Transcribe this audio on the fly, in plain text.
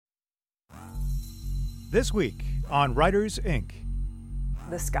This week on Writers, Inc.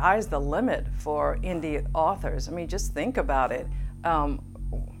 The sky's the limit for indie authors. I mean, just think about it.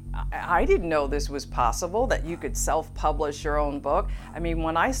 I didn't know this was possible, that you could self-publish your own book. I mean,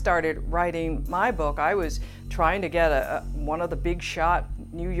 when I started writing my book, I was trying to get one of the big shot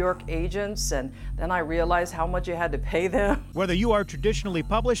New York agents, and then I realized how much you had to pay them. Whether you are traditionally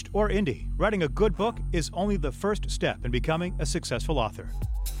published or indie, writing a good book is only the first step in becoming a successful author.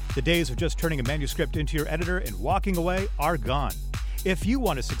 The days of just turning a manuscript into your editor and walking away are gone. If you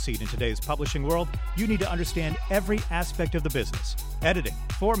want to succeed in today's publishing world, you need to understand every aspect of the business. Editing,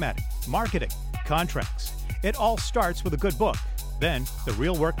 formatting, marketing, contracts. It all starts with a good book. Then the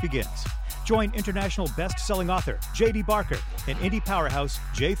real work begins. Join international best-selling author J.D. Barker and indie powerhouse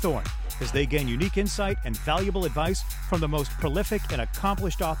Jay Thorne as they gain unique insight and valuable advice from the most prolific and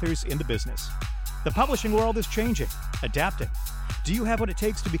accomplished authors in the business. The publishing world is changing, adapting. Do you have what it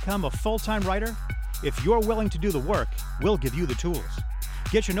takes to become a full-time writer? If you're willing to do the work, we'll give you the tools.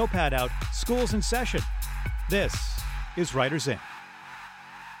 Get your notepad out. School's in session. This is Writers Inc.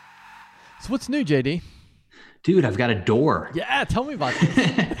 So what's new, JD? Dude, I've got a door. Yeah, tell me about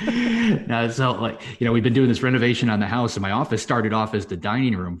this. No, so we've been doing this renovation on the house, and my office started off as the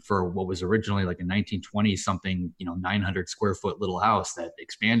dining room for what was originally like a 1920 something, 900 square foot little house that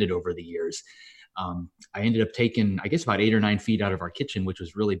expanded over the years. I ended up taking, I guess, about 8 or 9 feet out of our kitchen, which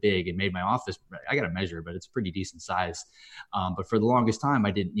was really big, and made my office, I got to measure, but it's pretty decent size. But for the longest time,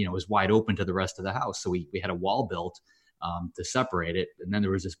 I didn't, it was wide open to the rest of the house. So we had a wall built to separate it. And then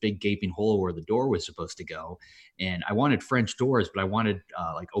there was this big gaping hole where the door was supposed to go. And I wanted French doors, but I wanted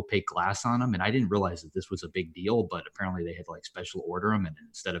like opaque glass on them. And I didn't realize that this was a big deal, but apparently they had like special order them. And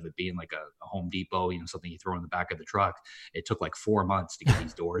instead of it being like a Home Depot, something you throw in the back of the truck, it took like 4 months to get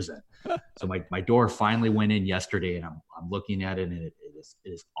these doors in. So my door finally went in yesterday, and I'm looking at it, and it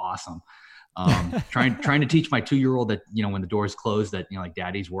is awesome. Trying to teach my 2-year-old that, when the door's closed, that, like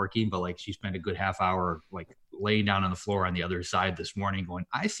daddy's working, but like she spent a good half hour like laying down on the floor on the other side this morning going,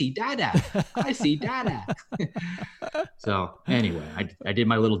 I see dada. I see dada. So anyway, I did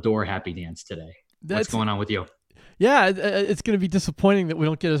my little door happy dance today. What's going on with you? Yeah, it's going to be disappointing that we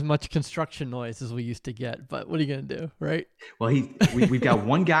don't get as much construction noise as we used to get, but what are you going to do, right? Well, we've got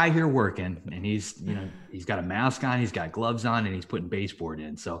one guy here working, and he's got a mask on, he's got gloves on, and he's putting baseboard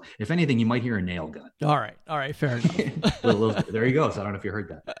in. So if anything, you might hear a nail gun. All right, fair enough. There you go. So I don't know if you heard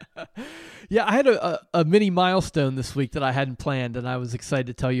that. Yeah, I had a mini milestone this week that I hadn't planned, and I was excited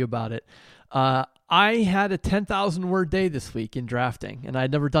to tell you about it. I had a 10,000 word day this week in drafting, and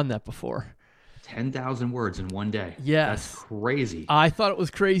I'd never done that before. 10,000 words in one day. Yes. That's crazy. I thought it was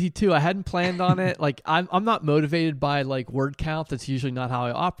crazy too. I hadn't planned on it. Like I'm not motivated by like word count. That's usually not how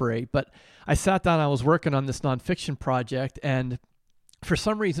I operate, but I sat down, I was working on this nonfiction project, and for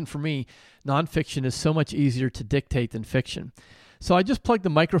some reason for me, nonfiction is so much easier to dictate than fiction. So I just plugged the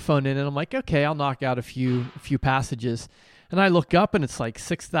microphone in, and I'm like, okay, I'll knock out a few passages. And I look up, and it's like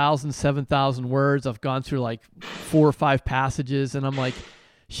 6,000, 7,000 words. I've gone through like 4 or 5 passages, and I'm like,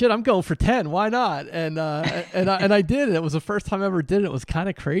 shit, I'm going for 10. Why not? And I did it. It was the first time I ever did it. It was kind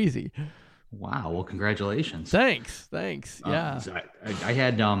of crazy. Wow. Well, congratulations. Thanks. Yeah. So I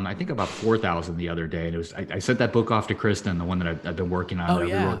had, I think about 4,000 the other day. And it was, I sent that book off to Kristen, the one that I've been working on. I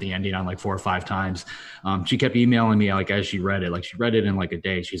rewrote the ending on like 4 or 5 times. She kept emailing me like as she read it, in like a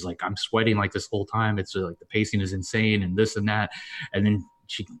day. She's like, I'm sweating like this whole time. It's like the pacing is insane and this and that. And then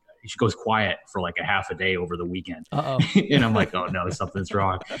she goes quiet for like a half a day over the weekend. And I'm like, oh no, something's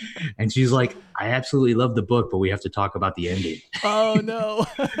wrong. And she's like, I absolutely love the book, but we have to talk about the ending. Oh no.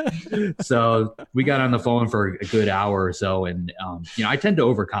 So we got on the phone for a good hour or so. And, I tend to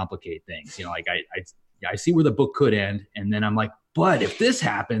overcomplicate things, like I see where the book could end. And then I'm like, but if this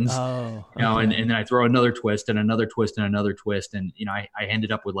happens, and then I throw another twist and another twist and another twist. And, I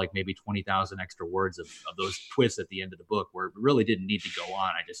ended up with like maybe 20,000 extra words of those twists at the end of the book where it really didn't need to go on.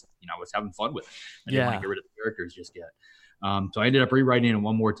 I just, I was having fun with it. I didn't want to get rid of the characters just yet. So I ended up rewriting it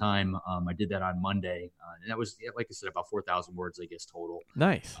one more time. I did that on Monday. And that was, like I said, about 4,000 words, I guess, total.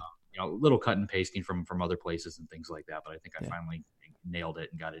 Nice. A little cut and pasting from other places and things like that. But I think I finally nailed it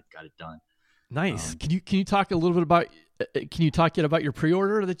and got it done. Nice. Can you talk a little bit about? Can you talk yet about your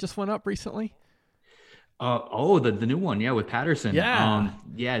pre-order that just went up recently? The new one, with Patterson. Yeah,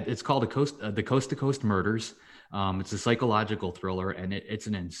 It's called the Coast to Coast Murders. It's a psychological thriller, and it's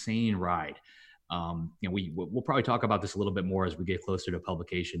an insane ride. We'll probably talk about this a little bit more as we get closer to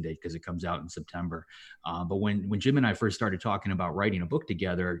publication date because it comes out in September. But when Jim and I first started talking about writing a book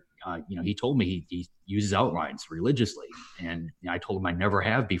together, he told me he uses outlines religiously, and I told him I never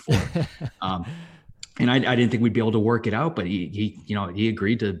have before. And I didn't think we'd be able to work it out, but he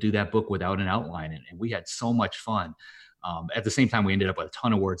agreed to do that book without an outline, and we had so much fun. At the same time, we ended up with a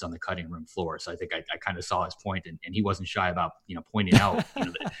ton of words on the cutting room floor. So I think I kind of saw his point, and he wasn't shy about, pointing out,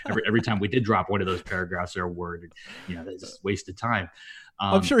 that every time we did drop one of those paragraphs or a word, that's just wasted time.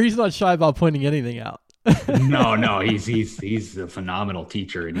 I'm sure he's not shy about pointing anything out. No, he's a phenomenal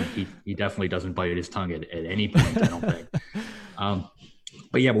teacher, and he definitely doesn't bite his tongue at any point, I don't think.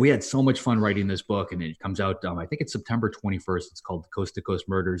 But we had so much fun writing this book, and it comes out, I think it's September 21st. It's called Coast to Coast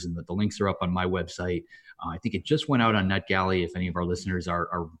Murders, and the links are up on my website. I think it just went out on NetGalley. If any of our listeners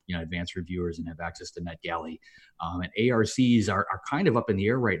are advanced reviewers and have access to NetGalley, and ARCs are kind of up in the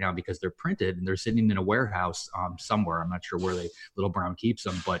air right now because they're printed and they're sitting in a warehouse somewhere. I'm not sure where Little Brown keeps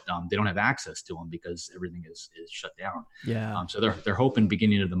them, but they don't have access to them because everything is shut down. Yeah. So they're hoping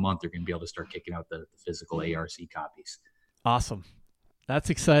beginning of the month they're going to be able to start kicking out the physical ARC copies. Awesome.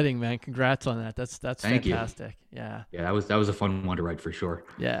 That's exciting, man. Congrats on that. That's Thank fantastic. You. Yeah. Yeah, that was a fun one to write for sure.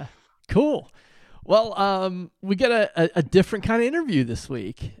 Yeah. Cool. Well, we got a different kind of interview this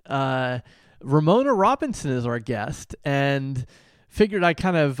week. Ramona Robinson is our guest, and figured I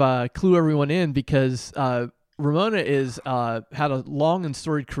kind of clue everyone in because Ramona had a long and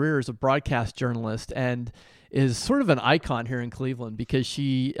storied career as a broadcast journalist and is sort of an icon here in Cleveland because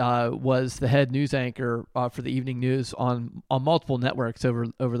she was the head news anchor for the evening news on multiple networks over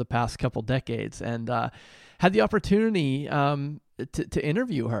the past couple decades, and had the opportunity to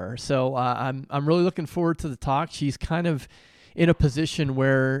interview her. So I'm really looking forward to the talk. She's kind of in a position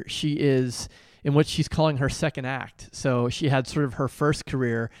where she is in what she's calling her second act. So she had sort of her first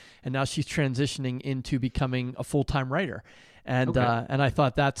career, and now she's transitioning into becoming a full-time writer. And and I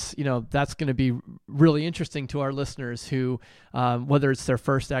thought that's going to be really interesting to our listeners who, whether it's their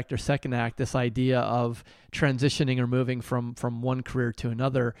first act or second act, this idea of transitioning or moving from one career to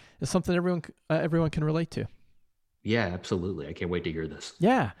another is something everyone can relate to. Yeah, absolutely. I can't wait to hear this.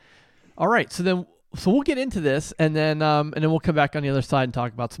 Yeah. All right. So we'll get into this, and then we'll come back on the other side and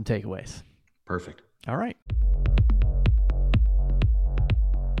talk about some takeaways. Perfect. All right.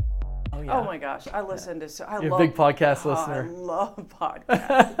 Oh my gosh, I listen to You're a big podcast listener. I love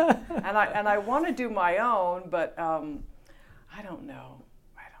podcasts, and I want to do my own, but I don't know.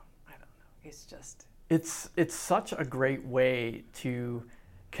 I don't know. It's just it's such a great way to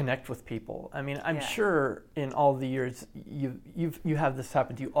connect with people. I mean, I'm sure in all the years you have this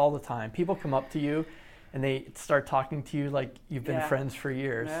happen to you all the time. People come up to you and they start talking to you like you've been friends for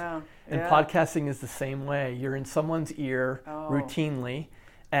years. Yeah. And podcasting is the same way. You're in someone's ear routinely.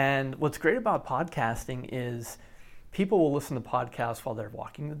 And what's great about podcasting is people will listen to podcasts while they're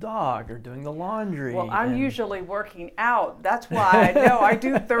walking the dog or doing the laundry. Well, I'm usually working out. That's why I know I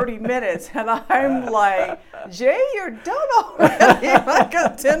do 30 minutes, and I'm like, Jay, you're done already. I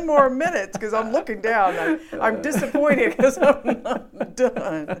got 10 more minutes because I'm looking down. I'm disappointed because I'm not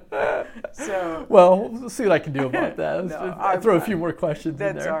done. So, well, we'll see what I can do about that. I'll throw a few more questions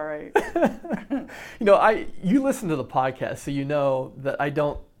in there. That's all right. You listen to the podcast, so you know that I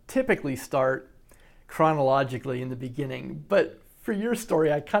don't typically start chronologically in the beginning, but for your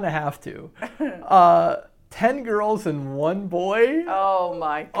story, I kind of have to. 10 girls and one boy? Oh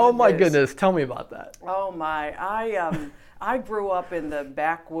my goodness. Oh my goodness. Tell me about that. Oh my. I grew up in the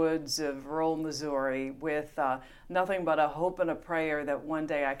backwoods of rural Missouri with nothing but a hope and a prayer that one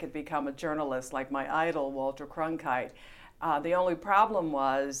day I could become a journalist like my idol, Walter Cronkite. The only problem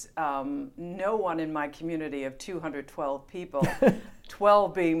was no one in my community of 212 people,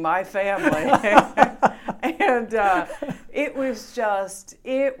 12 being my family. And it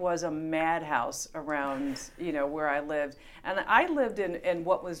was a madhouse around, where I lived. And I lived in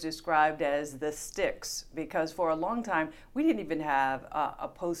what was described as the sticks, because for a long time, we didn't even have a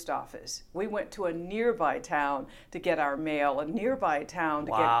post office. We went to a nearby town to get our mail, a nearby town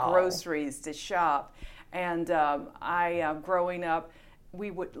to get groceries, to shop. And growing up, we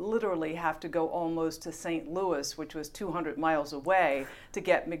would literally have to go almost to St. Louis, which was 200 miles away, to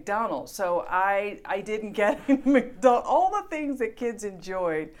get McDonald's. So I didn't get McDonald's. All the things that kids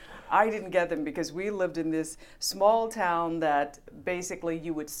enjoyed, I didn't get them because we lived in this small town that basically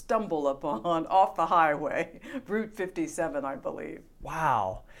you would stumble upon off the highway, Route 57, I believe.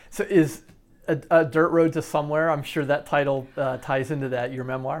 Wow. So is a dirt road to somewhere? I'm sure that title ties into that, your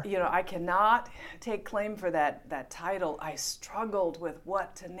memoir. I cannot take claim for that title. I struggled with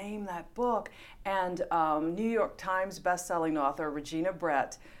what to name that book. And New York Times bestselling author Regina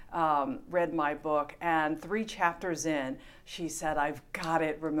Brett read my book, and 3 chapters in, she said, "I've got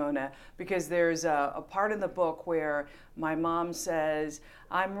it, Ramona," because there's a part in the book where my mom says,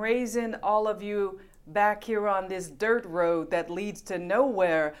 "I'm raising all of you back here on this dirt road that leads to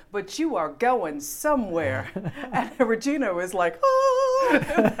nowhere, but you are going somewhere. And Regina was like, oh,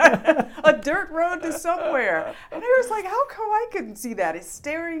 a dirt road to somewhere. And I was like, how come I couldn't see that? It's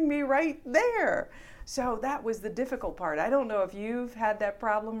staring me right there. So that was the difficult part. I don't know if you've had that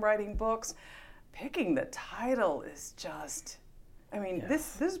problem writing books. Picking the title is just... I mean,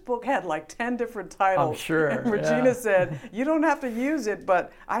 yes. this book had like 10 different titles. I'm sure. And Regina said, you don't have to use it,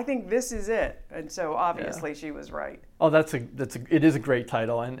 but I think this is it. And so obviously she was right. Oh, it is a great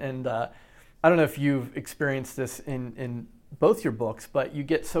title. And I don't know if you've experienced this in both your books, but you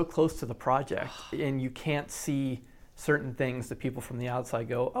get so close to the project and you can't see certain things that people from the outside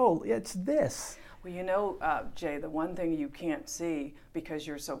go, oh, it's this. Well, you know, Jay, the one thing you can't see because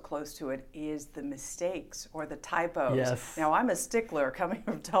you're so close to it is the mistakes or the typos. Yes. Now, I'm a stickler coming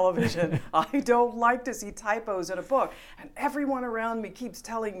from television. I don't like to see typos in a book. And everyone around me keeps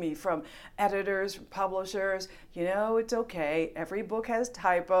telling me, from editors, publishers, you know, it's okay. Every book has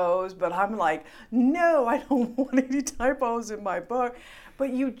typos. But I'm like, no, I don't want any typos in my book.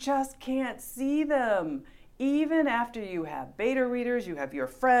 But you just can't see them. Even after you have beta readers, you have your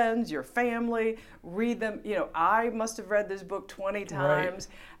friends, your family, read them. You know, I must have read this book 20 times.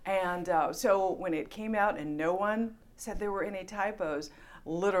 Right. And so when it came out and no one said there were any typos,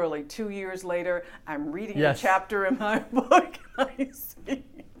 literally 2 years later, I'm reading a chapter in my book and I see.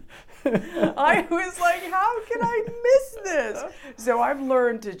 I was like, how can I miss this? So I've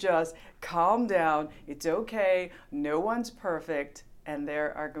learned to just calm down. It's okay. No one's perfect. And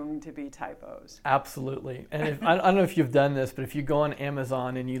there are going to be typos. Absolutely. And I don't know if you've done this, but if you go on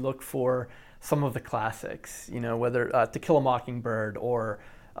Amazon and you look for some of the classics, you know, whether To Kill a Mockingbird or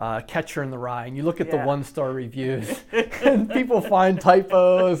Catcher in the Rye, and you look at the 1-star reviews, and people find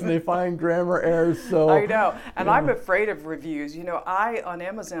typos and they find grammar errors. So I know, and I'm afraid of reviews. You know, on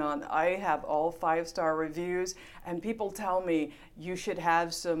Amazon, I have all 5-star reviews, and people tell me you should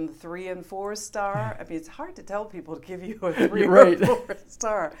have some 3 and 4 star. I mean, it's hard to tell people to give you a 3 or 4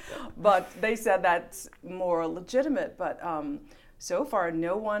 star, but they said that's more legitimate. But so far,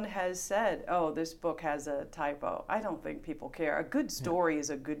 no one has said, oh, this book has a typo. I don't think people care. A good story is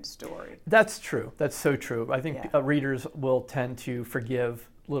a good story. That's true. That's so true. I think readers will tend to forgive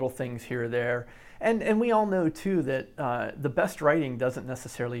little things here or there. And we all know, too, that the best writing doesn't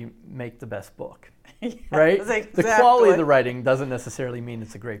necessarily make the best book. Yes, right? Exactly. The quality of the writing doesn't necessarily mean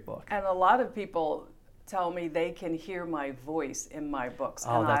it's a great book. And a lot of people tell me they can hear my voice in my books.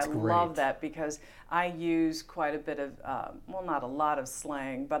 Oh, and that's I great. love that because I use quite a bit of, well, not a lot of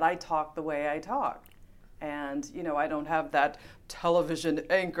slang, but I talk the way I talk. And, you know, I don't have that television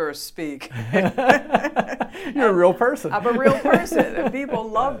anchor speak. You're a real person. I'm a real person, and people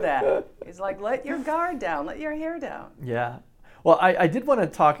love that. It's like, let your guard down, let your hair down. Yeah. Well, I did want to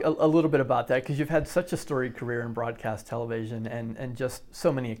talk a little bit about that because you've had such a storied career in broadcast television and just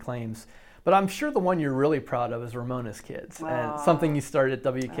so many acclaims. But I'm sure the one you're really proud of is Ramona's Kids, and something you started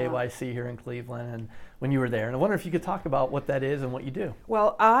at WKYC here in Cleveland and when you were there. And I wonder if you could talk about what that is and what you do.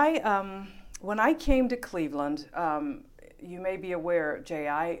 Well, when I came to Cleveland, you may be aware, Jay,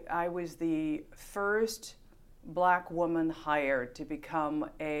 I was the first Black woman hired to become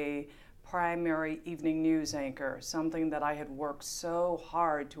a primary evening news anchor. Something that I had worked so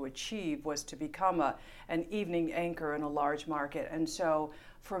hard to achieve was to become an evening anchor in a large market. And so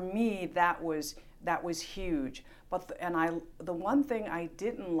for me, that was huge. But the one thing I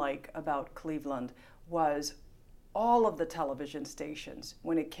didn't like about Cleveland was all of the television stations,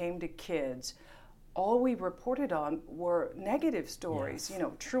 when it came to kids, all we reported on were negative stories. Yes. You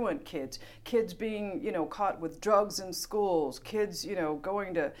know, truant kids being, you know, caught with drugs in schools, kids, you know,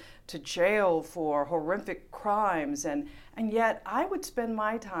 going to jail for horrific crimes. And yet I would spend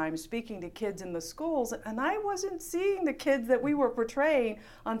my time speaking to kids in the schools, and I wasn't seeing the kids that we were portraying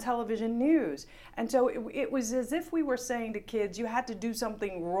on television news. And so it was as if we were saying to kids, you had to do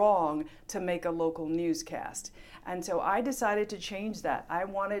something wrong to make a local newscast. And so I decided to change that. I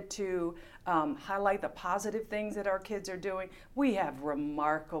wanted to highlight the positive things that our kids are doing. We have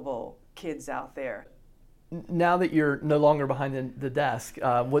remarkable kids out there. Now that you're no longer behind the desk,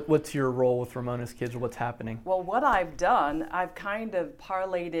 what's your role with Ramona's Kids, or what's happening? Well, what I've done, I've kind of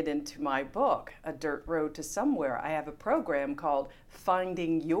parlayed it into my book, A Dirt Road to Somewhere. I have a program called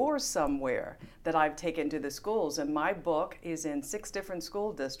Finding Your Somewhere that I've taken to the schools, and my book is in 6 different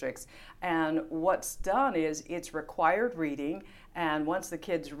school districts. And what's done is it's required reading, and once the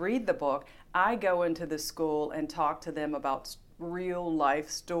kids read the book, I go into the school and talk to them about real life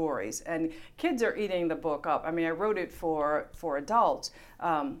stories. And kids are eating the book up. I mean, I wrote it for adults,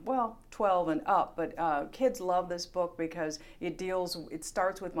 12 and up, but kids love this book because it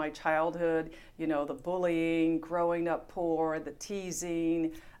starts with my childhood, the bullying, growing up poor, the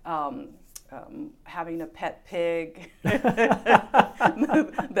teasing, having a pet pig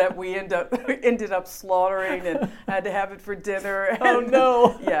that we ended up slaughtering and had to have it for dinner. And, oh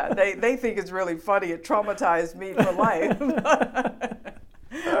no! Yeah, they think it's really funny. It traumatized me for life.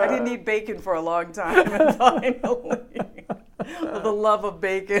 I didn't eat bacon for a long time, and finally, the love of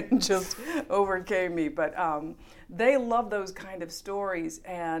bacon just overcame me. But they love those kind of stories,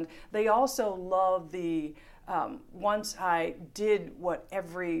 and they also love the. Once I did what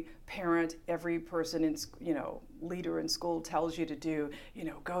every parent, every person in, leader in school tells you to do,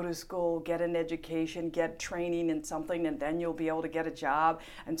 go to school, get an education, get training in something, and then you'll be able to get a job.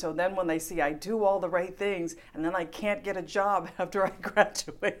 And so then when they see I do all the right things, and then I can't get a job after I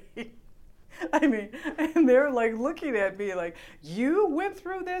graduate, I mean, and they're like looking at me like, you went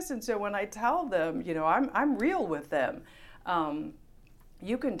through this? And so when I tell them, I'm real with them.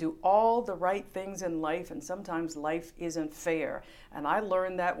 You can do all the right things in life, and sometimes life isn't fair. And I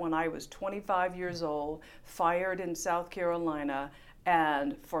learned that when I was 25 years old, fired in South Carolina.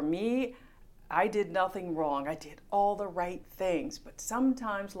 And for me, I did nothing wrong. I did all the right things. But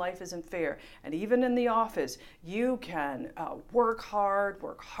sometimes life isn't fair. And even in the office, you can work hard,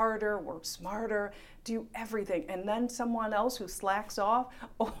 work harder, work smarter, do everything. And then someone else who slacks off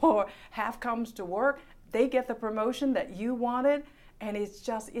or half comes to work, they get the promotion that you wanted. And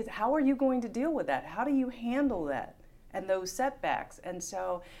how are you going to deal with that? How do you handle that and those setbacks? And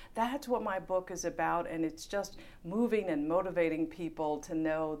so that's what my book is about. And it's just moving and motivating people to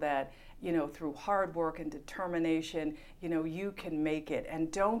know that, through hard work and determination, you can make it.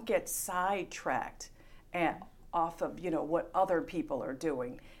 And don't get sidetracked off of, what other people are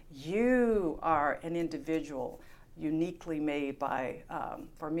doing. You are an individual uniquely made by,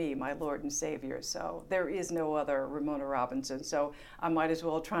 for me, my Lord and Savior. So there is no other Ramona Robinson. So I might as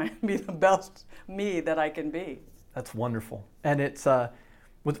well try and be the best me that I can be. That's wonderful. And it's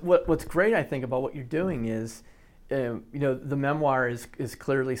what's great, I think, about what you're doing is, the memoir is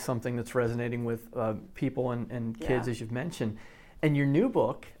clearly something that's resonating with people and kids, as you've mentioned. And your new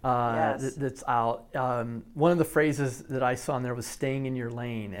book yes. That's out, one of the phrases that I saw in there was staying in your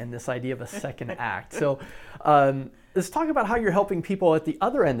lane and this idea of a second act. So let's talk about how you're helping people at the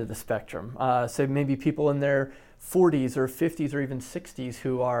other end of the spectrum. So maybe people in their 40s or 50s or even 60s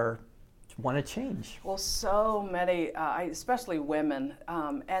who want to change. Well, so many, especially women,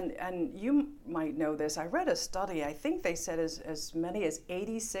 and you might know this. I read a study. I think they said as many as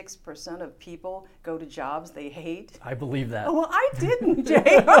 86% of people go to jobs they hate. I believe that. Oh, well, I didn't,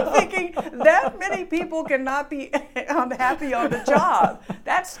 Jay. I'm thinking that many people cannot be unhappy on the job.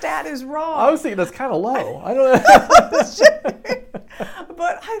 That stat is wrong. I was thinking that's kind of low. I don't know.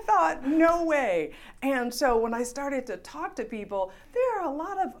 But I thought, no way. And so when I started to talk to people, there are a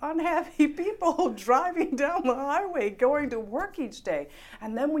lot of unhappy people driving down the highway going to work each day.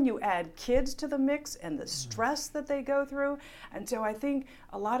 And then when you add kids to the mix and the stress that they go through. And so I think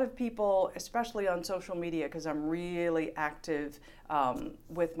a lot of people, especially on social media, because I'm really active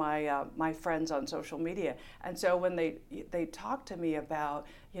with my friends on social media. And so when they talk to me about,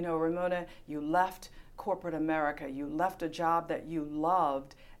 Ramona, you left corporate America, you left a job that you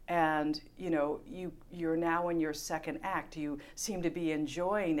loved, and you're now in your second act. You seem to be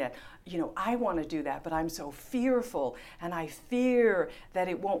enjoying it. I want to do that, but I'm so fearful, and I fear that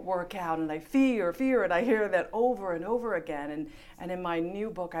it won't work out, and I fear, and I hear that over and over again. And in my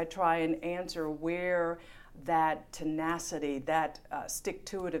new book, I try and answer where that tenacity, that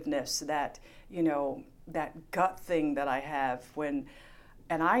stick-to-itiveness, that that gut thing that I have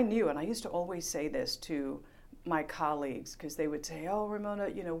and I knew, and I used to always say this to my colleagues, because they would say, oh, Ramona,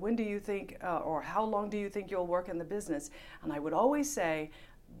 when do you think, or how long do you think you'll work in the business? And I would always say,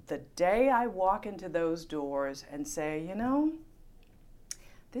 the day I walk into those doors and say,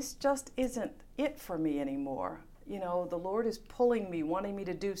 this just isn't it for me anymore. The Lord is pulling me, wanting me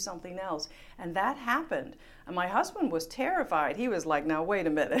to do something else. And that happened. And my husband was terrified. He was like, now, wait a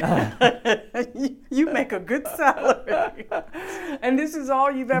minute. You make a good salary. And this is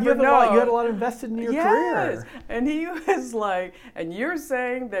all you've ever known. You had a lot invested in your career. And he was like, and you're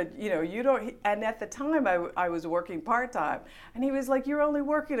saying that, you don't, and at the time I was working part-time. And he was like, you're only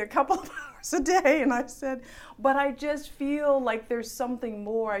working a couple of hours a day. And I said, but I just feel like there's something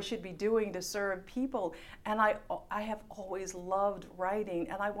more I should be doing to serve people. And I I have always loved writing,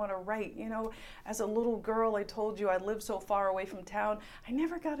 and I want to write. You know, as a little girl, I told you I lived so far away from town, I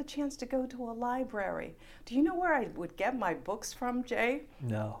never got a chance to go to a library. Do you know where I would get my books from, Jay?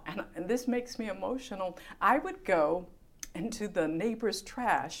 No. And this makes me emotional. I would go into the neighbor's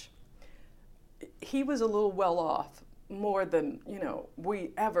trash. He was a little well off, more than, you know,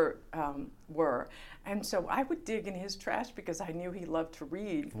 we ever were. And so I would dig in his trash because I knew he loved to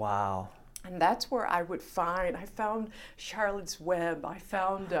read. Wow. And that's where I found Charlotte's Web, I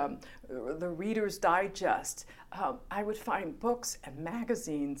found the Reader's Digest. I would find books and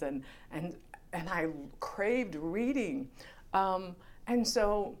magazines, and I craved reading. And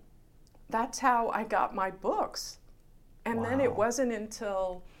so that's how I got my books. And then it wasn't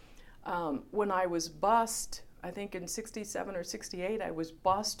until when I was bused, I think in 67 or 68, I was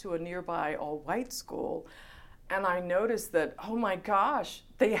bused to a nearby all-white school, and I noticed that, oh my gosh,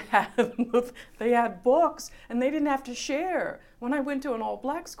 they had books, and they didn't have to share. When I went to an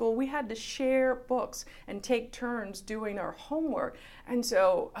all-black school, we had to share books and take turns doing our homework, and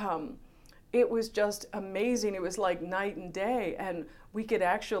so it was just amazing. It was like night and day, and we could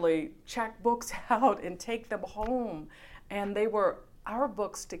actually check books out and take them home, and they were our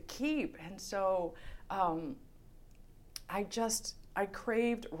books to keep, and so I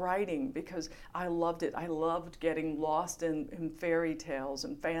craved writing because I loved it. I loved getting lost in fairy tales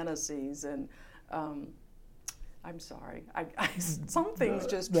and fantasies, and I'm sorry. Some things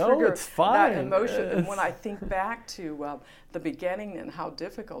just trigger that emotion. And when I think back to the beginning and how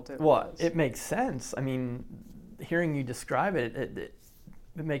difficult it was. It makes sense. I mean, hearing you describe it, it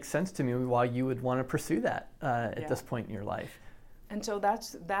makes sense to me why you would want to pursue that at this point in your life. And so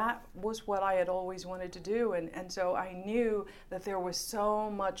that was what I had always wanted to do. And so I knew that there was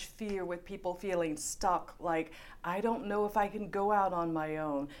so much fear with people feeling stuck, like, I don't know if I can go out on my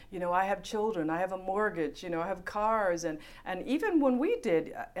own. You know, I have children, I have a mortgage, you know, I have cars. And even when we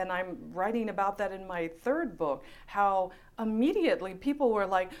did, and I'm writing about that in my third book, how immediately people were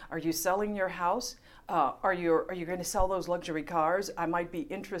like, are you selling your house? Are you going to sell those luxury cars? I might be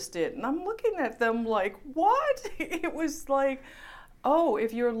interested. And I'm looking at them like, what? It was like, oh,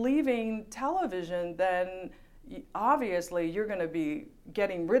 if you're leaving television, then obviously you're going to be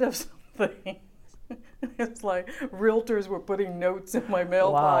getting rid of something. It's like realtors were putting notes in my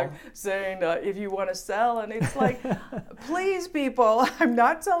mailbox saying, if you want to sell. And it's like, please, people, I'm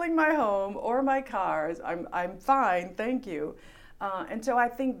not selling my home or my cars. I'm fine, thank you. And so I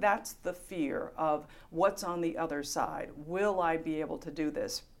think that's the fear of what's on the other side. Will I be able to do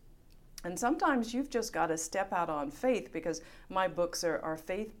this? And sometimes you've just got to step out on faith, because my books are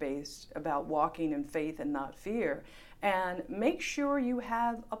faith-based, about walking in faith and not fear. And make sure you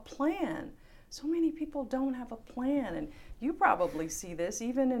have a plan. So many people don't have a plan, and you probably see this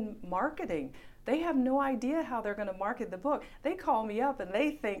even in marketing. They have no idea how they're going to market the book. They call me up and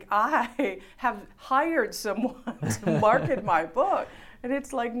they think I have hired someone to market my book. And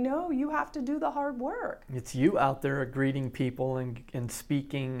it's like, no, you have to do the hard work. It's you out there greeting people and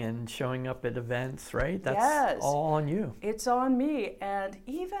speaking and showing up at events, right? That's all on you. It's on me. And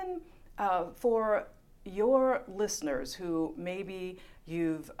even for your listeners who maybe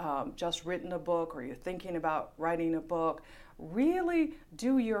you've just written a book or you're thinking about writing a book, really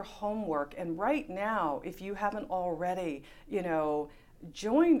do your homework. And right now, if you haven't already,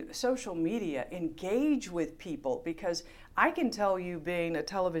 join social media, engage with people, because I can tell you, being a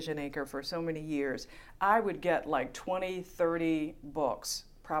television anchor for so many years, I would get like 20, 30 books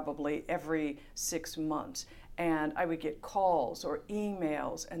probably every 6 months. And I would get calls or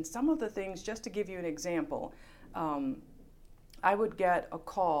emails. And some of the things, just to give you an example, I would get a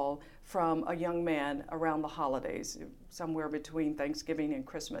call from a young man around the holidays, somewhere between Thanksgiving and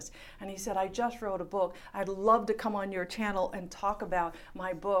Christmas. And he said, I just wrote a book. I'd love to come on your channel and talk about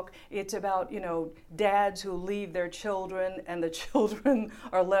my book. It's about, dads who leave their children and the children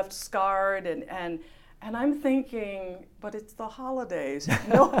are left scarred. And I'm thinking, but it's the holidays.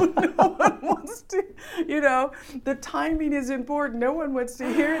 No one wants to, the timing is important. No one wants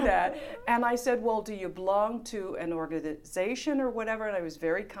to hear that. And I said, well, do you belong to an organization or whatever? And I was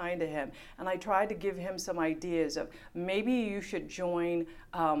very kind to him. And I tried to give him some ideas of maybe you should join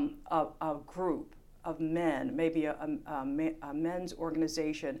a group of men, maybe a men's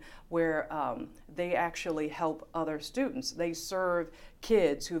organization where they actually help other students. They serve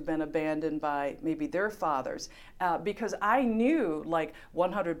kids who've been abandoned by maybe their fathers. Because I knew, like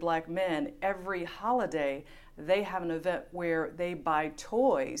 100 Black Men, every holiday they have an event where they buy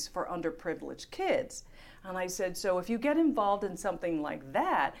toys for underprivileged kids. And I said, so if you get involved in something like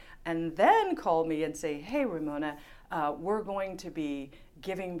that, and then call me and say, hey, Ramona, we're going to be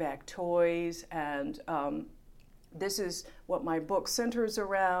giving back toys and This is what my book centers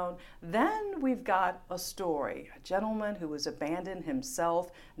around. Then we've got a story. A gentleman who was abandoned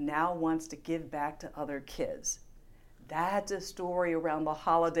himself now wants to give back to other kids. That's a story around the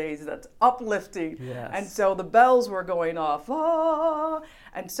holidays that's uplifting. Yes. And so the bells were going off. Ah!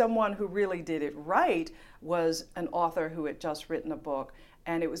 And someone who really did it right was an author who had just written a book,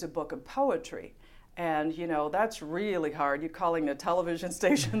 and it was a book of poetry. And, you know, that's really hard. You're calling the television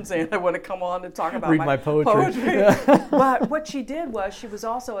station saying, I want to come on and talk about Read my poetry. But what she did was she was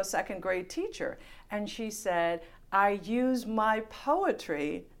also a second grade teacher. And she said, I use my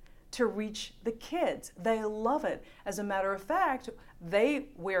poetry to reach the kids. They love it. As a matter of fact, they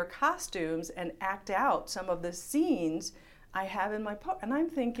wear costumes and act out some of the scenes I have in my poem. And I'm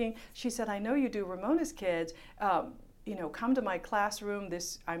thinking, she said, I know you do Ramona's Kids. You know, come to my classroom.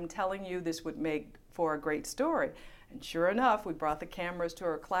 I'm telling you, this would make for a great story. And sure enough, we brought the cameras to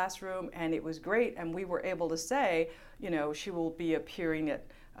her classroom, and it was great. And we were able to say, you know, she will be appearing at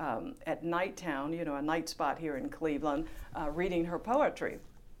Nighttown, you know, a night spot here in Cleveland, reading her poetry.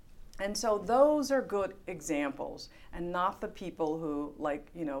 And so those are good examples, and not the people who, like,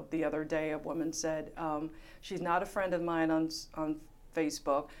 you know, the other day a woman said, she's not a friend of mine on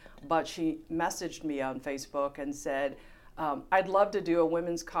Facebook, but she messaged me on Facebook and said, I'd love to do a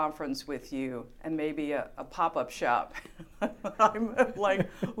women's conference with you and maybe a pop-up shop. I'm like,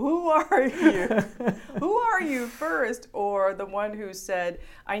 who are you? Who are you first? Or the one who said,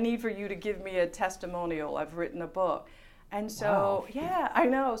 I need for you to give me a testimonial. I've written a book. And so, wow. Yeah, I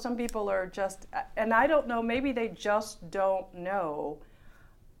know some people are just, and I don't know, maybe they just don't know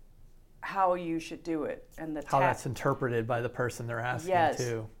how you should do it. And how that's interpreted by the person they're asking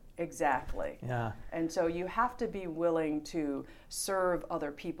too. Exactly. Yeah. And so you have to be willing to serve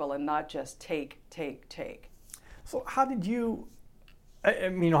other people and not just take. So how did you, I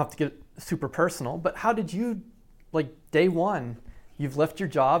mean, you don't have to get super personal, but how did you, like day one, you've left your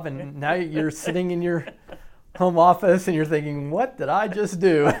job and now you're sitting in your home office and you're thinking, what did I just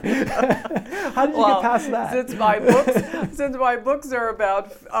do? How did you get past that? Since my books are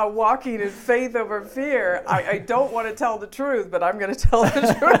about walking in faith over fear, I don't want to tell the truth, but I'm going to tell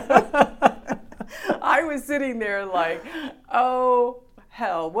the truth. I was sitting there like, oh,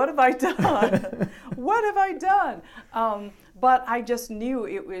 hell, what have I done? What have I done? But I just knew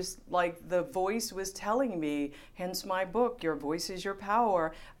it was like the voice was telling me, hence my book, Your Voice is Your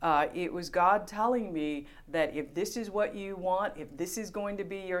Power. It was God telling me that if this is what you want, if this is going to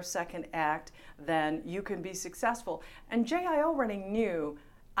be your second act, then you can be successful. And Jay, I already knew,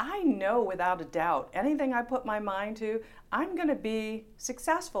 I know without a doubt, anything I put my mind to, I'm going to be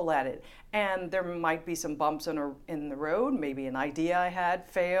successful at it. And there might be some bumps in the road, maybe an idea I had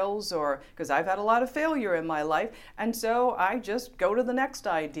fails, or because I've had a lot of failure in my life. And so I just go to the next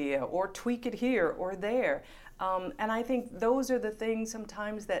idea or tweak it here or there. And I think those are the things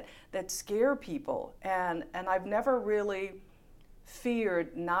sometimes that scare people. And I've never really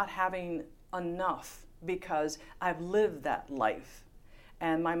feared not having enough because I've lived that life.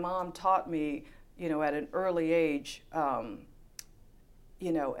 And my mom taught me, you know, at an early age,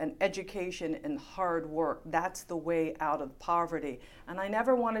 you know, an education and hard work. That's the way out of poverty. And I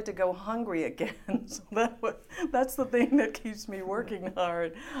never wanted to go hungry again. So that's the thing that keeps me working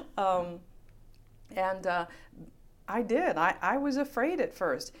hard. And I did. I was afraid at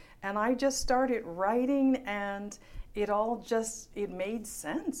first. And I just started writing, and it made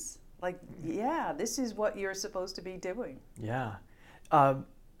sense. Like, yeah, this is what you're supposed to be doing. Yeah.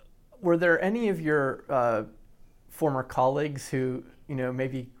 Were there any of your former colleagues who, you know,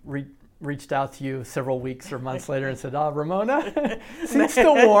 maybe reached out to you several weeks or months later and said, Ramona, seems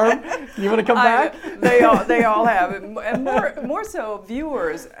still warm. You want to come back? They all have. And more so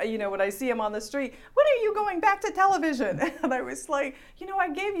viewers, you know, when I see them on the street, when are you going back to television? And I was like, you know, I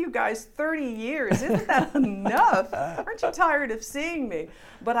gave you guys 30 years. Isn't that enough? Aren't you tired of seeing me?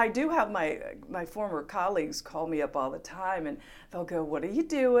 But I do have my former colleagues call me up all the time, and they'll go, what are you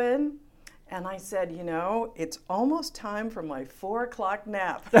doing? And I said, you know, it's almost time for my 4 o'clock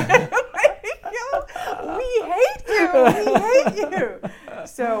nap. We hate you.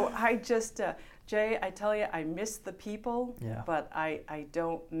 So I just, Jay, I tell you, I miss the people, but I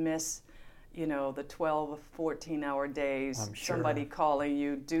don't miss, you know, the 12, 14-hour days, I'm sure. Somebody calling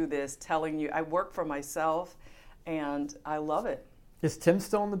you, do this, telling you. I work for myself, and I love it. Is Tim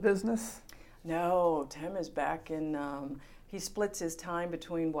still in the business? No, Tim is back in... he splits his time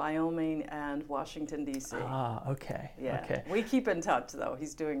between Wyoming and Washington, D.C. Ah, okay. Yeah. Okay. We keep in touch, though.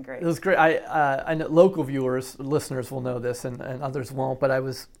 He's doing great. It was great. I know local listeners will know this, and others won't. But I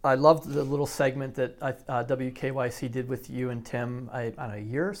loved the little segment that WKYC did with you and Tim. I don't know, a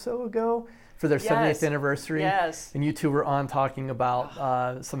year or so ago. for their Yes. 70th anniversary. Yes. And you two were on talking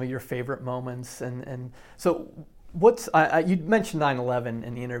about some of your favorite moments. And so what's, you mentioned 9/11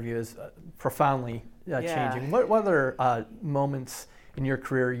 in the interview as profoundly changing. What other moments in your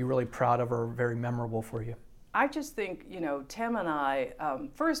career are you really proud of or very memorable for you? I just think, Tim and I,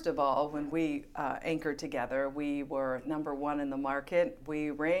 first of all, when we anchored together, we were number one in the market. We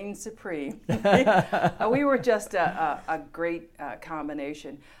reigned supreme. We were just a great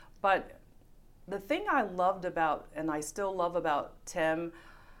combination. But the thing I loved about, and I still love about Tim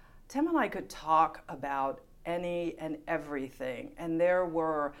and I could talk about any and everything. And there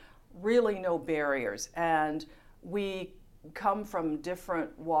were really no barriers. And we come from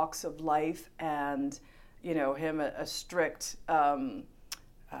different walks of life, and him a strict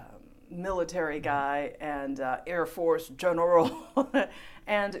military guy and Air Force general.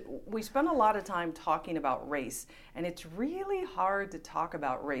 And we spent a lot of time talking about race. And it's really hard to talk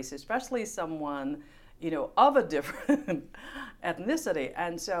about race, especially someone, of a different ethnicity.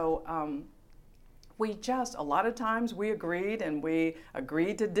 And so a lot of times we agreed and we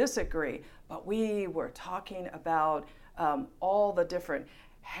agreed to disagree. But we were talking about all the different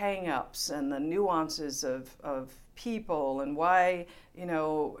hang-ups and the nuances of people and why,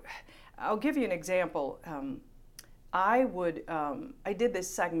 I'll give you an example. I did this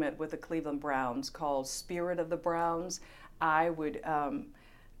segment with the Cleveland Browns called Spirit of the Browns. I would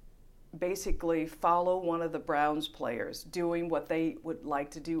basically follow one of the Browns players doing what they would like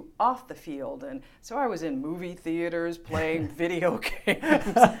to do off the field. And so I was in movie theaters playing video games.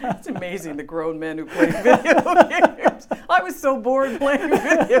 It's amazing, the grown men who play video games. I was so bored playing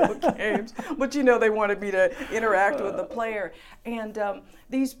video games, but they wanted me to interact with the player. And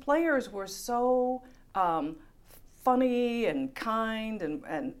these players were so funny and kind,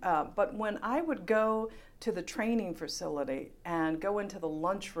 but when I would go to the training facility and go into the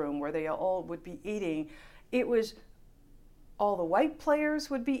lunchroom where they all would be eating, it was all the white players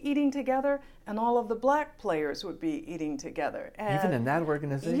would be eating together and all of the black players would be eating together. And even in that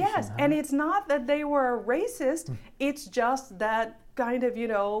organization? Yes, huh? And it's not that they were racist, it's just that kind of,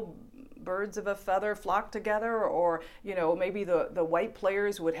 birds of a feather flock together, or maybe the white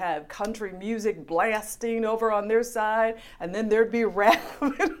players would have country music blasting over on their side, and then there'd be rap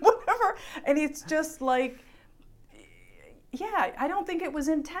and whatever, and it's just like, I don't think it was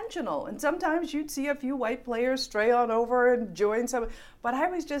intentional. And sometimes you'd see a few white players stray on over and join some, but I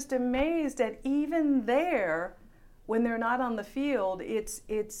was just amazed that even there, when they're not on the field, it's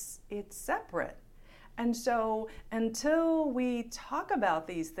separate. And so until we talk about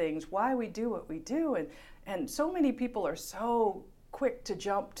these things, why we do what we do, and so many people are so quick to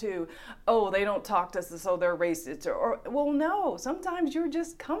jump to, oh, they don't talk to us, so they're racist. Or well, no, sometimes you're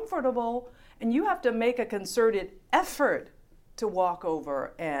just comfortable and you have to make a concerted effort to walk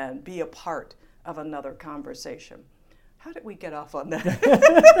over and be a part of another conversation. How did we get off on that?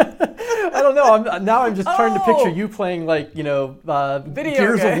 I don't know. I'm just trying to picture you playing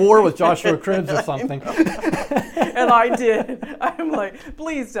Gears of War with Joshua Cribbs or something. And I did. I'm like,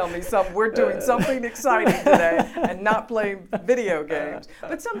 please tell me we're doing something exciting today and not playing video games.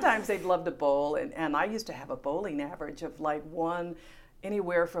 But sometimes they'd love to bowl, and I used to have a bowling average of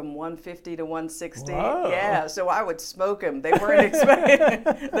anywhere from 150 to 160. Whoa. Yeah, so I would smoke them. They weren't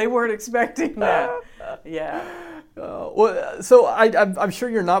expecting that. Yeah. So I'm sure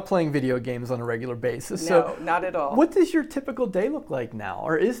you're not playing video games on a regular basis. No, not at all. What does your typical day look like now,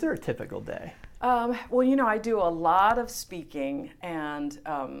 or is there a typical day? I do a lot of speaking, and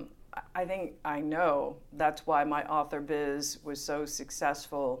I know that's why my author biz was so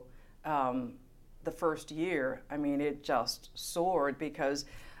successful the first year. I mean, it just soared because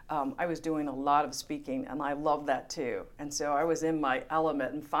I was doing a lot of speaking, and I love that too. And so I was in my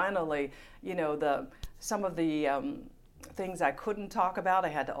element, and finally, some of the things I couldn't talk about, I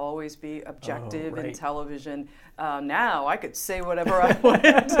had to always be objective in television. Now I could say whatever I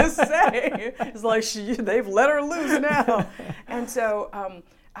wanted to say. It's like they've let her loose now. And so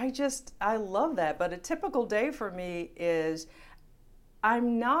I love that. But a typical day for me is,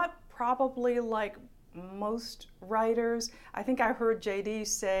 I'm not probably like most writers. I think I heard JD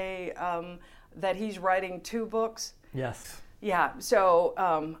say that he's writing 2 books. Yes. Yeah, so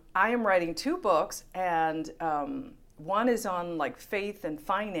I am writing 2 books, and one is on faith and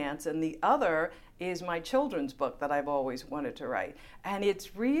finance, and the other is my children's book that I've always wanted to write. And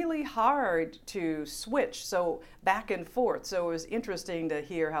it's really hard to switch, so back and forth. So it was interesting to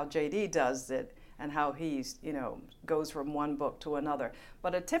hear how JD does it and how he's, goes from one book to another.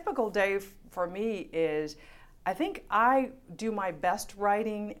 But a typical day for me is I think I do my best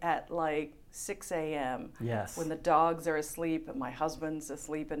writing at like 6 a.m. Yes. When the dogs are asleep and my husband's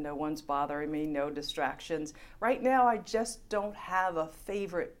asleep and no one's bothering me, no distractions. Right now, I just don't have a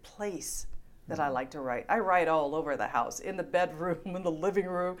favorite place that I like to write. I write all over the house, in the bedroom, in the living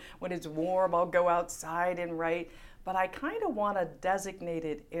room. When it's warm, I'll go outside and write. But I kind of want a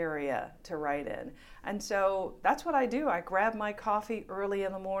designated area to write in. And so that's what I do. I grab my coffee early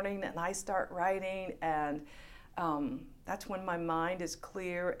in the morning and I start writing, and that's when my mind is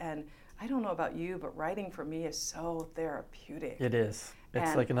clear. And I don't know about you, but writing for me is so therapeutic. It is.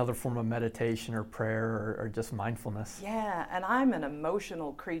 It's like another form of meditation or prayer or just mindfulness. Yeah, and I'm an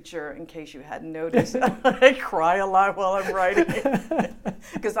emotional creature, in case you hadn't noticed. I cry a lot while I'm writing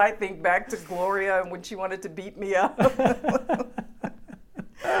because I think back to Gloria and when she wanted to beat me up.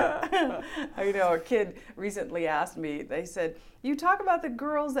 I know a kid recently asked me, they said, you talk about the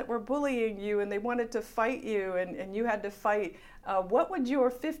girls that were bullying you and they wanted to fight you and you had to fight. What would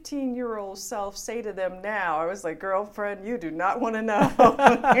your 15-year-old self say to them now? I was like, girlfriend, you do not want to know,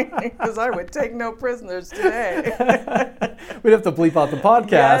 because I would take no prisoners today. We'd have to bleep out the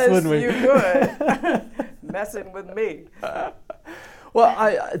podcast, yes, wouldn't we? You would. Messing with me. Well,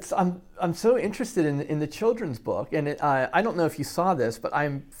 I'm so interested in the children's book, and I don't know if you saw this, but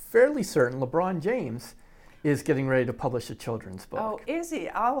I'm fairly certain LeBron James is getting ready to publish a children's book. Oh, is he?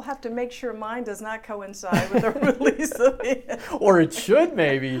 I'll have to make sure mine does not coincide with the release of it. Or it should,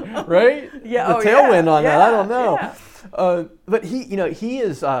 maybe, right? Yeah. The tailwind on that, I don't know. Yeah. But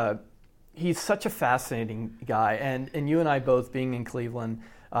he's such a fascinating guy, and you and I both, being in Cleveland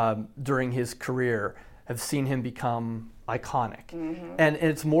during his career, have seen him become iconic. Mm-hmm. And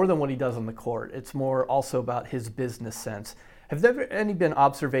it's more than what he does on the court. It's more also about his business sense. Have there any been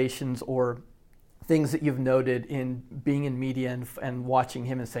observations or things that you've noted in being in media and watching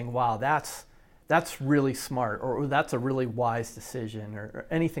him and saying, wow, that's really smart, or that's a really wise decision, or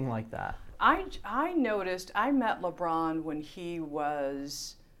anything like that? I noticed, I met LeBron when he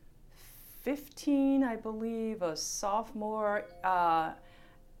was 15, I believe, a sophomore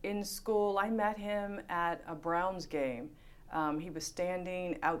in school. I met him at a Browns game. He was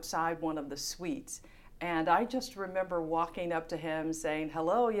standing outside one of the suites. And I just remember walking up to him saying,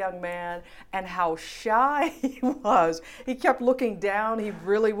 hello, young man, and how shy he was. He kept looking down. He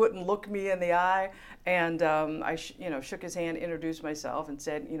really wouldn't look me in the eye. And I shook his hand, introduced myself, and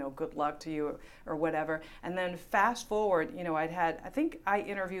said, good luck to you or whatever. And then fast forward, I think I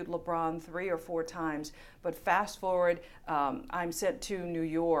interviewed LeBron 3 or 4 times, but fast forward, I'm sent to New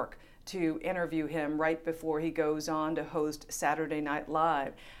York to interview him right before he goes on to host Saturday Night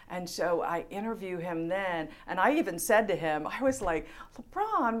Live. And so I interview him then, and I even said to him, I was like,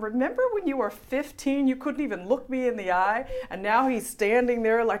 LeBron, remember when you were 15, you couldn't even look me in the eye? And now he's standing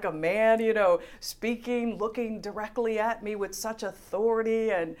there like a man, speaking, looking directly at me with such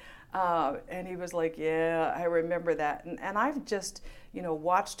authority. And he was like, yeah, I remember that. And I've just,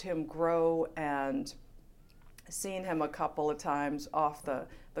 watched him grow and seen him a couple of times off the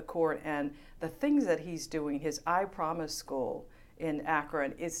court, and the things that he's doing. His I Promise School in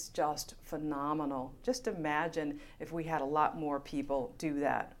Akron is just phenomenal. Just imagine if we had a lot more people do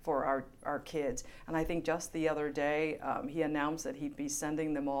that for our kids. And I think just the other day he announced that he'd be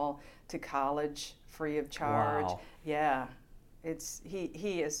sending them all to college free of charge. Wow. Yeah.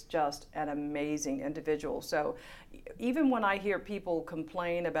 He is just an amazing individual. So even when I hear people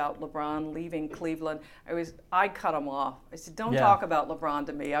complain about LeBron leaving Cleveland, I cut them off. I said, don't talk about LeBron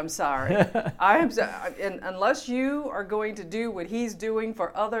to me. I'm sorry. And unless you are going to do what he's doing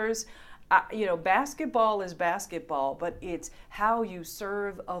for others, basketball is basketball, but it's how you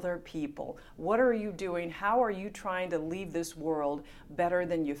serve other people. What are you doing? How are you trying to leave this world better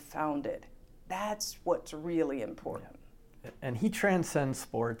than you found it? That's what's really important. And he transcends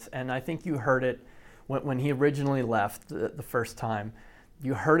sports, and I think you heard it when he originally left the first time.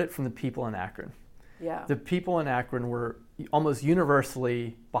 You heard it from the people in Akron. Yeah. The people in Akron were almost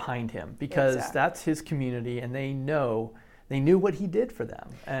universally behind him because that's his community, and they knew what he did for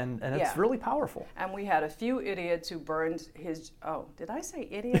them, and it's really powerful. And we had a few idiots who burned his. Oh, did I say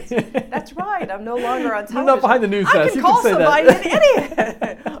idiots? That's right. I'm no longer on television. You're not behind the news desk. I can call somebody an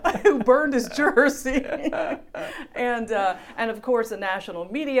idiot who burned his jersey, and of course the national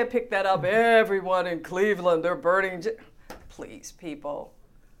media picked that up. Everyone in Cleveland, they're burning. Please, people.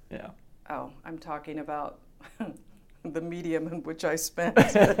 Yeah. Oh, I'm talking about the medium in which I spent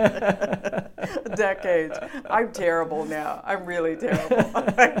decades. I'm terrible now. I'm really terrible.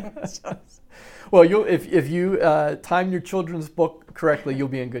 Well, if you time your children's book correctly, you'll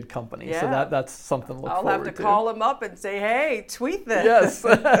be in good company. Yeah. So that's something to look forward to. I'll have to call them up and say, hey, tweet this. Yes.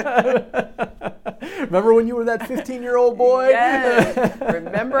 Remember when you were that 15-year-old boy? Yes.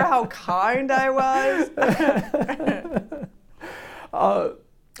 Remember how kind I was?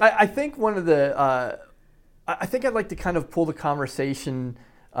 I think one of the, I think I'd like to kind of pull the conversation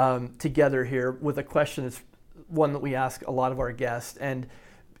together here with a question that's one that we ask a lot of our guests, and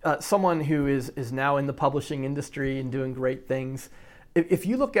someone who is now in the publishing industry and doing great things. If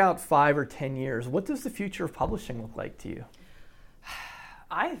you look out 5 or 10 years, what does the future of publishing look like to you?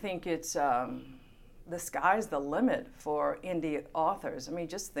 I think it's the sky's the limit for indie authors. I mean,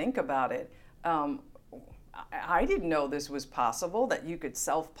 just think about it. I didn't know this was possible, that you could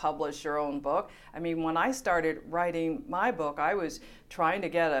self-publish your own book. I mean, when I started writing my book, I was trying to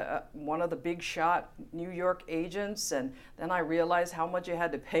get one of the big shot New York agents, and then I realized how much you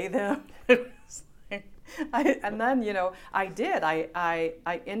had to pay them. And then, I did. I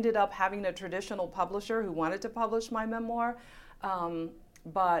ended up having a traditional publisher who wanted to publish my memoir,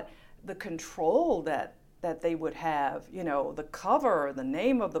 but the control that they would have, the cover, the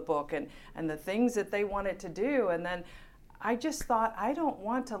name of the book, and the things that they wanted to do. And then I just thought, I don't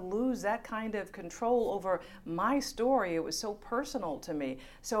want to lose that kind of control over my story. It was so personal to me.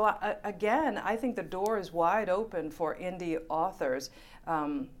 So again, I think the door is wide open for indie authors.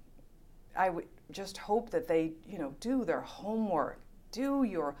 I would just hope that they, do their homework. Do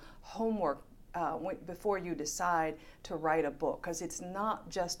your homework before you decide to write a book, because it's not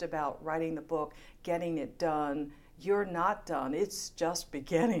just about writing the book, getting it done. You're not done. It's just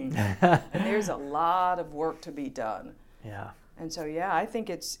beginning. And there's a lot of work to be done. Yeah. And so, I think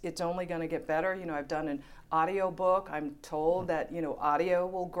it's only going to get better. I've done an audio book. I'm told that, audio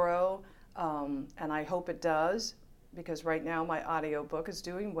will grow, and I hope it does, because right now my audio book is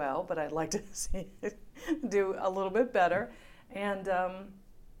doing well, but I'd like to see it do a little bit better. And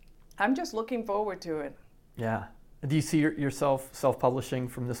I'm just looking forward to it. Yeah. Do you see yourself self-publishing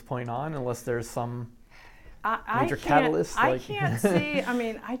from this point on, unless there's some major catalyst? I can't see,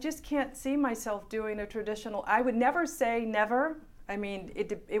 I just can't see myself doing a traditional, I would never say never. I mean,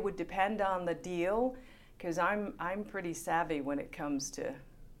 it would depend on the deal, because I'm pretty savvy when it comes to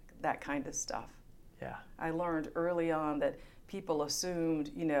that kind of stuff. Yeah. I learned early on that people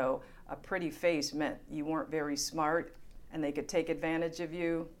assumed, a pretty face meant you weren't very smart and they could take advantage of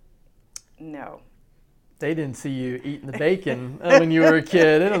you. No. They didn't see you eating the bacon when you were a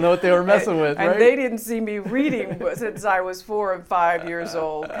kid. They don't know what they were messing with, right? And they didn't see me reading since I was 4 and 5 years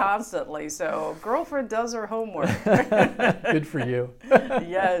old constantly. So girlfriend does her homework. Good for you.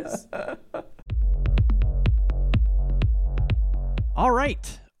 Yes. All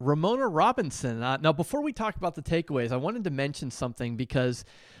right. Ramona Robinson. Now, before we talk about the takeaways, I wanted to mention something, because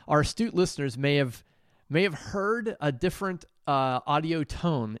our astute listeners may have heard a different audio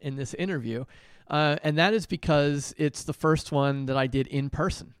tone in this interview, and that is because it's the first one that I did in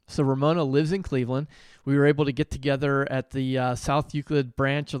person. So Ramona lives in Cleveland. We were able to get together at the South Euclid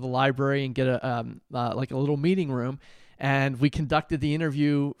branch of the library and get a little meeting room, and we conducted the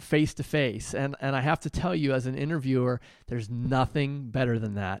interview face to face. And I have to tell you, as an interviewer, there's nothing better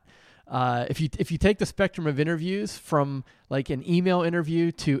than that. If you take the spectrum of interviews from like an email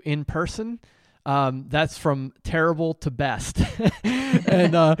interview to in person, that's from terrible to best.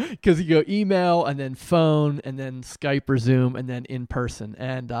 And because you go email and then phone and then Skype or Zoom and then in person,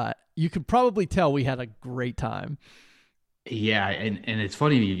 and you can probably tell we had a great time. Yeah, and it's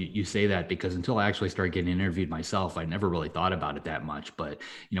funny you say that, because until I actually started getting interviewed myself, I never really thought about it that much. But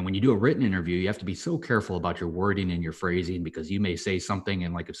when you do a written interview, you have to be so careful about your wording and your phrasing, because you may say something,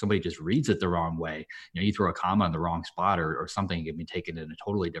 and like if somebody just reads it the wrong way, you throw a comma in the wrong spot or something, it can be taken in a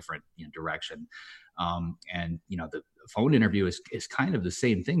totally different direction. And the phone interview is kind of the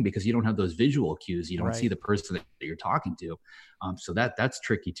same thing, because you don't have those visual cues. You don't see the person that you're talking to. So that's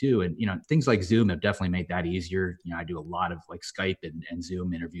tricky too. And, things like Zoom have definitely made that easier. I do a lot of like Skype and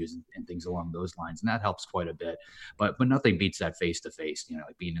Zoom interviews and things along those lines, and that helps quite a bit, but nothing beats that face to face,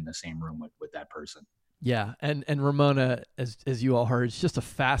 like being in the same room with that person. Yeah. And Ramona, as you all heard, is just a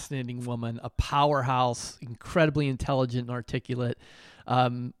fascinating woman, a powerhouse, incredibly intelligent and articulate.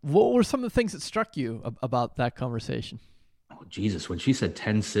 What were some of the things that struck you about that conversation? Oh, Jesus, when she said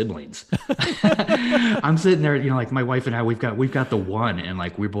 10 siblings, I'm sitting there, like my wife and I, we've got the one, and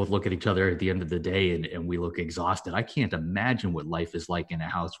like we both look at each other at the end of the day and we look exhausted. I can't imagine what life is like in a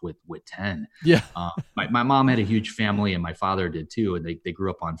house with 10. Yeah. My mom had a huge family, and my father did too. And they grew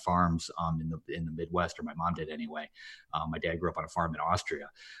up on farms in the Midwest, or my mom did anyway. My dad grew up on a farm in Austria.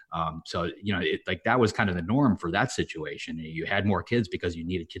 So, that was kind of the norm for that situation. You had more kids because you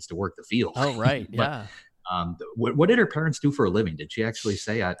needed kids to work the field. Oh, right. Yeah. What did her parents do for a living? Did she actually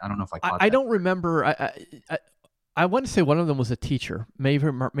say? I don't know if I caught that. I don't remember. I want to say one of them was a teacher. Maybe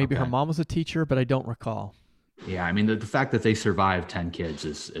her Okay. mom was a teacher, but I don't recall. Yeah, I mean the fact that they survived 10 kids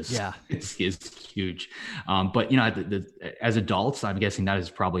is Yeah. is huge. But you know, as adults, I'm guessing that is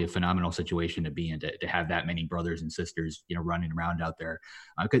probably a phenomenal situation to be in, to have that many brothers and sisters, you know, running around out there,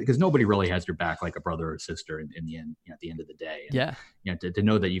 because nobody really has your back like a brother or sister in the end. You know, at the end of the day, and, Yeah. you know, to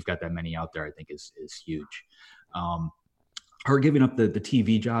know that you've got that many out there, I think is huge. Her giving up the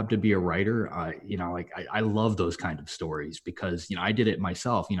TV job to be a writer, you know, like I love those kind of stories because, you know, I did it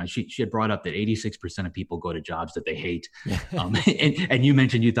myself. You know, she had brought up that 86% of people go to jobs that they hate. And you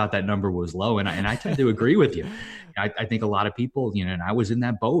mentioned you thought that number was low. And I tend to agree with you. I think a lot of people, you know, and I was in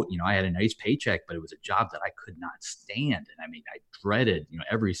that boat, you know, I had a nice paycheck, but it was a job that I could not stand. And I mean, I dreaded, you know,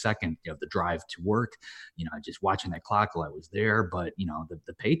 every second of the drive to work, you know, just watching that clock while I was there. But, you know,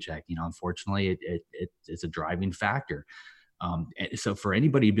 the paycheck, you know, unfortunately it's a driving factor. So for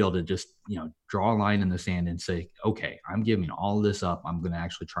anybody to be able to just, you know, draw a line in the sand and say, okay, I'm giving all this up. I'm going to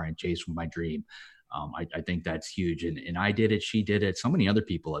actually try and chase my dream. I think that's huge. And I did it. She did it. So many other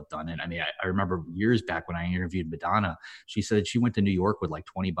people have done it. I mean, I remember years back when I interviewed Madonna, she said she went to New York with like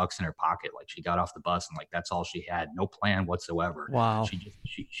 $20 in her pocket. Like she got off the bus and like, that's all she had. No plan whatsoever. Wow.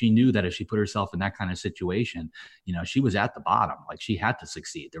 She knew that if she put herself in that kind of situation, you know, she was at the bottom. Like she had to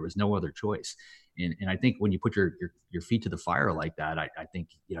succeed. There was no other choice. And I think when you put your feet to the fire like that, I think,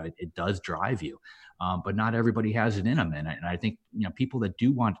 you know, it does drive you. But not everybody has it in them. And I think, you know, people that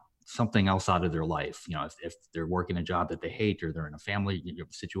do want something else out of their life, you know, if they're working a job that they hate, or they're in a family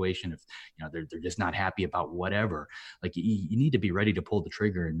situation, if, you know, they're just not happy about whatever, like you need to be ready to pull the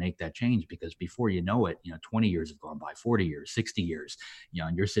trigger and make that change, because before you know it, you know, 20 years have gone by, 40 years, 60 years, you know,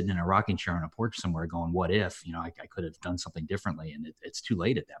 and you're sitting in a rocking chair on a porch somewhere going, what if, you know, I could have done something differently. And it's too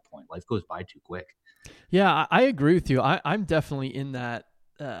late at that point. Life goes by too quick. Yeah, I agree with you. I'm definitely in that.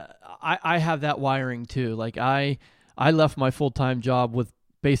 I have that wiring too. Like I left my full-time job with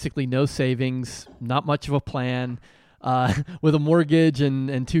basically no savings, not much of a plan, with a mortgage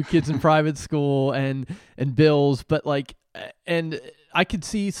and 2 kids in private school and bills. But like, and I could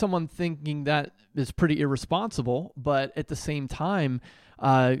see someone thinking that is pretty irresponsible, but at the same time,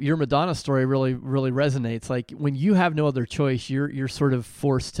 your Madonna story really, really resonates. Like when you have no other choice, you're sort of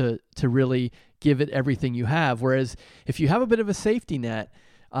forced to really give it everything you have. Whereas if you have a bit of a safety net,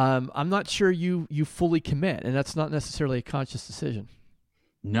 I'm not sure you fully commit, and that's not necessarily a conscious decision.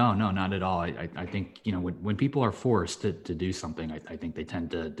 No, not at all. I think, you know, when people are forced to do something, I think they tend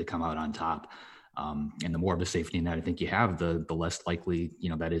to come out on top. And the more of a safety net I think you have, the less likely,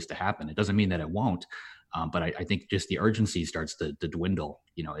 you know, that is to happen. It doesn't mean that it won't. But I think just the urgency starts to dwindle,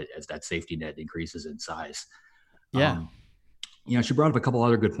 you know, as that safety net increases in size. Yeah. You know, she brought up a couple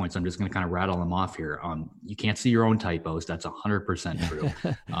other good points. I'm just going to kind of rattle them off here. You can't see your own typos. That's 100% true.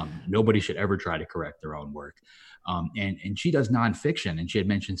 Nobody should ever try to correct their own work. And she does nonfiction, and she had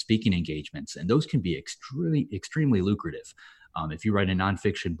mentioned speaking engagements, and those can be extremely lucrative. If you write a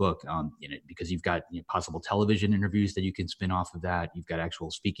nonfiction book, you know, because you've got, you know, possible television interviews that you can spin off of that. You've got actual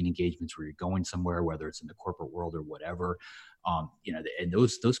speaking engagements where you're going somewhere, whether it's in the corporate world or whatever. You know, and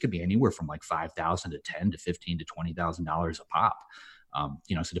those could be anywhere from like $5,000 to $10,000 to $15,000 to $20,000 a pop.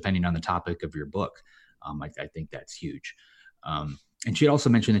 You know, so depending on the topic of your book, I think that's huge. And she also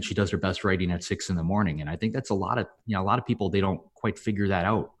mentioned that she does her best writing at 6 a.m. And I think that's a lot of people, they don't quite figure that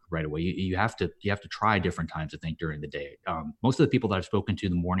out right away. You have to try different times, I think, during the day. Most of the people that I've spoken to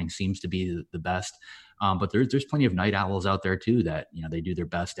in the morning seems to be the best. But there's plenty of night owls out there too, that, you know, they do their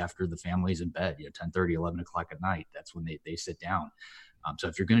best after the family's in bed, you know, 10:30, 11 o'clock at night. That's when they sit down. So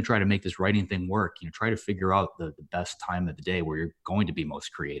if you're going to try to make this writing thing work, you know, try to figure out the best time of the day where you're going to be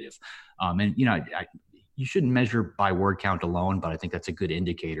most creative. And, you know, you shouldn't measure by word count alone, but I think that's a good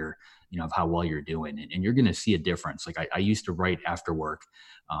indicator, you know, of how well you're doing. And you're going to see a difference. Like I used to write after work,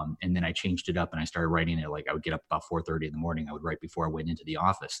 and then I changed it up and I started writing it. Like I would get up about 4:30 in the morning. I would write before I went into the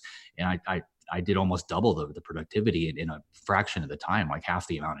office, and I did almost double the productivity in a fraction of the time, like half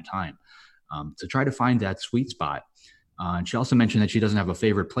the amount of time. So try to find that sweet spot. And she also mentioned that she doesn't have a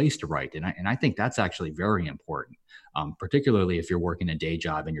favorite place to write. And I think that's actually very important, particularly if you're working a day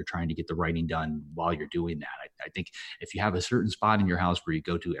job and you're trying to get the writing done while you're doing that. I think if you have a certain spot in your house where you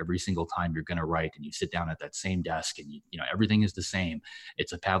go to every single time you're going to write, and you sit down at that same desk, and you know, everything is the same,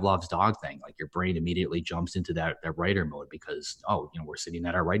 it's a Pavlov's dog thing. Like your brain immediately jumps into that writer mode because, oh, you know, we're sitting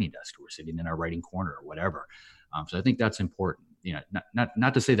at our writing desk, or we're sitting in our writing corner or whatever. So I think that's important. You know,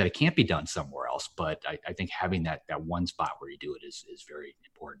 not to say that it can't be done somewhere else, but I think having that one spot where you do it is very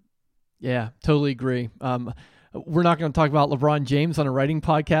important. Yeah, totally agree. We're not going to talk about LeBron James on a writing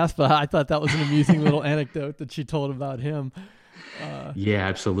podcast, but I thought that was an amusing little anecdote that she told about him. Yeah,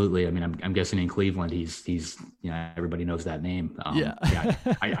 absolutely. I mean, I'm guessing in Cleveland, he's everybody knows that name.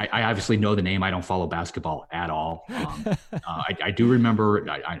 I obviously know the name. I don't follow basketball at all. I do remember,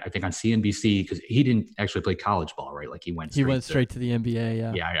 I think on CNBC, because he didn't actually play college ball, right? Like he went straight to the NBA.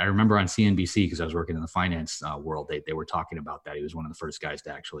 Yeah. Yeah. I remember on CNBC, because I was working in the finance world, they were talking about that. He was one of the first guys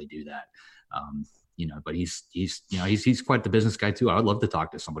to actually do that. But he's quite the business guy too. I would love to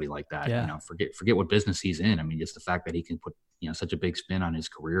talk to somebody like that. Yeah. Forget what business he's in. I mean, just the fact that he can put, such a big spin on his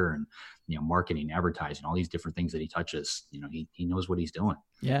career and, marketing, advertising, all these different things that he touches, he knows what he's doing.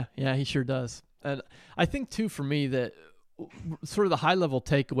 Yeah. Yeah, he sure does. And I think too, for me, that sort of the high level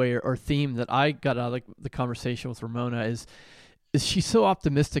takeaway or theme that I got out of the conversation with Ramona is she's so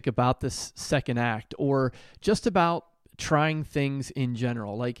optimistic about this second act, or just about trying things in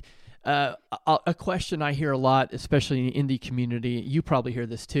general. Like, a question I hear a lot, especially in the indie community, you probably hear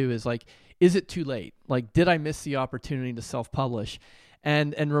this too, is like, is it too late? Like, did I miss the opportunity to self-publish?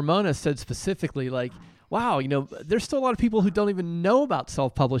 And Ramona said specifically, like, wow, there's still a lot of people who don't even know about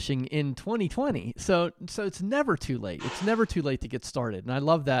self-publishing in 2020. So it's never too late. It's never too late to get started. And I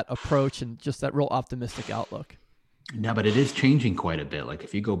love that approach and just that real optimistic outlook. No, but it is changing quite a bit. Like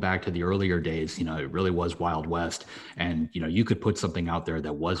if you go back to the earlier days, it really was Wild West, and you could put something out there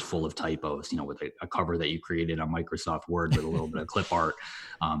that was full of typos, with a cover that you created on Microsoft Word with a little bit of clip art.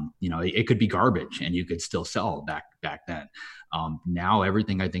 It could be garbage and you could still sell back then. Now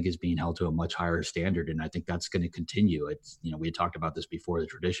everything I think is being held to a much higher standard, and I think that's going to continue. It's we had talked about this before. The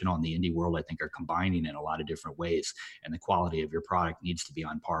traditional and the indie world, I think, are combining in a lot of different ways, and the quality of your product needs to be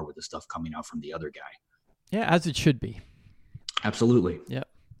on par with the stuff coming out from the other guy. Yeah, as it should be. Absolutely. Yep.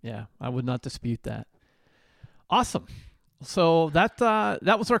 Yeah, I would not dispute that. Awesome. So that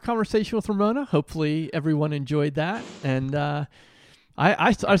was our conversation with Ramona. Hopefully everyone enjoyed that, and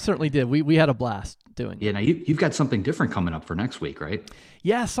I certainly did. We had a blast doing it. Yeah. Now you've got something different coming up for next week, right?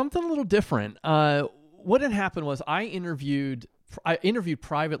 Yeah, something a little different. What had happened was I interviewed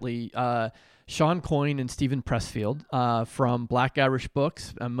privately Sean Coyne and Steven Pressfield from Black Irish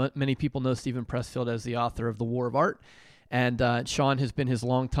Books. Many people know Steven Pressfield as the author of The War of Art, and Sean has been his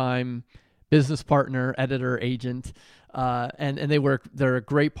longtime business partner, editor, agent, and they're a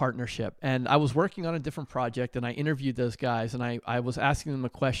great partnership. And I was working on a different project, and I interviewed those guys, and I was asking them a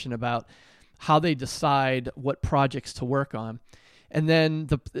question about how they decide what projects to work on. And then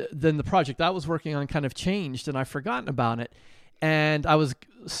the project I was working on kind of changed, and I've forgotten about it. And I was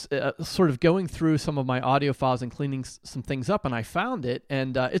sort of going through some of my audio files and cleaning some things up, and I found it.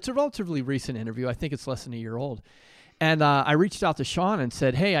 And it's a relatively recent interview. I think it's less than a year old. And I reached out to Sean and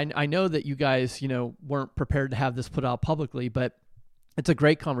said, hey, I know that you guys, weren't prepared to have this put out publicly, but it's a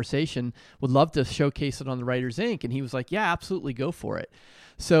great conversation. Would love to showcase it on the Writers Inc. And he was like, yeah, absolutely, go for it.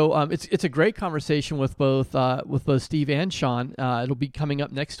 So it's a great conversation with both Steve and Sean. It'll be coming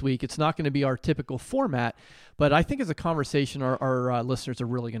up next week. It's not going to be our typical format, but I think it's a conversation our listeners are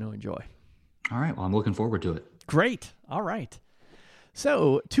really going to enjoy. All right. Well, I'm looking forward to it. Great. All right.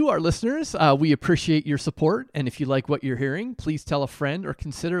 So to our listeners, we appreciate your support. And if you like what you're hearing, please tell a friend or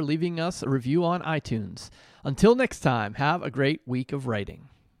consider leaving us a review on iTunes. Until next time, have a great week of writing.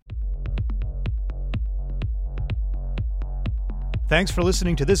 Thanks for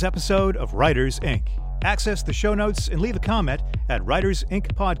listening to this episode of Writers Inc. Access the show notes and leave a comment at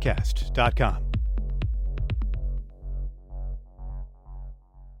writersincpodcast.com.